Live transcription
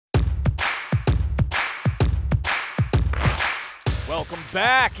Welcome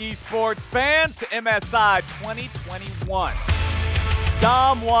back, esports fans, to MSI 2021.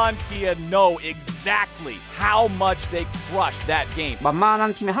 Dom1 Kia know exactly how much they crushed that game.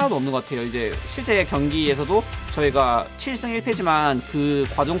 만만한 팀이 하나도 없는 것 같아요. 이제 실제 경기에서도 저희가 7승 1패지만 그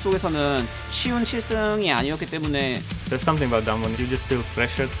과정 속에서는 쉬운 7승이 아니었기 때문에 There's something about Dom1. You just feel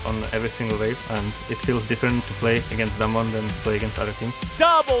pressured on every single wave, and it feels different to play against Dom1 than to play against other teams.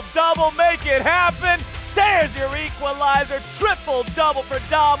 Double, make it happen. There's your equalizer. Triple double for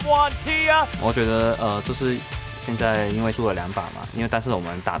Dom1 Kia. 我觉得就是现在因为输了2把嘛，因为但是我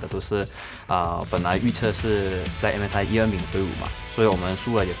们打的都是本来预测是在 MSI 1、2名的队伍嘛，所以我们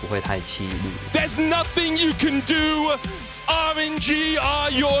输了也不会太凄厉。There's nothing you can do. RNG are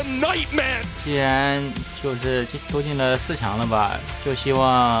your nightmare. 既然就是都进了4强了吧，就希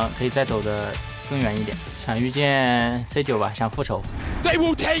望可以再走得更远一点。想遇见 C9 吧，想复仇。 They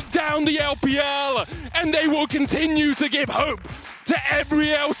will take down the LPL and they will continue to give hope to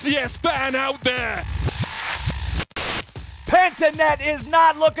every LCS fan out there. Pentanet is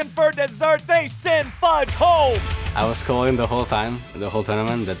not looking for dessert. They send Fudge home. I was calling the whole time, the whole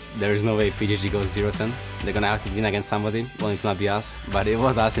tournament, that there is no way PGG goes 0-10. They're gonna have to win against somebody. Well, it's not be us, but it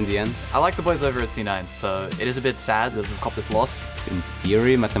was us in the end. I like the boys over at C9, so it is a bit sad that we've copped this loss. In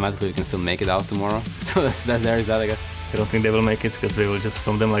theory, mathematically, we can still make it out tomorrow. So there is that, I guess. I don't think they will make it because they will just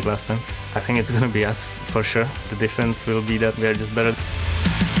stomp them like last time. I think it's gonna be us for sure. The difference will be that we are just better.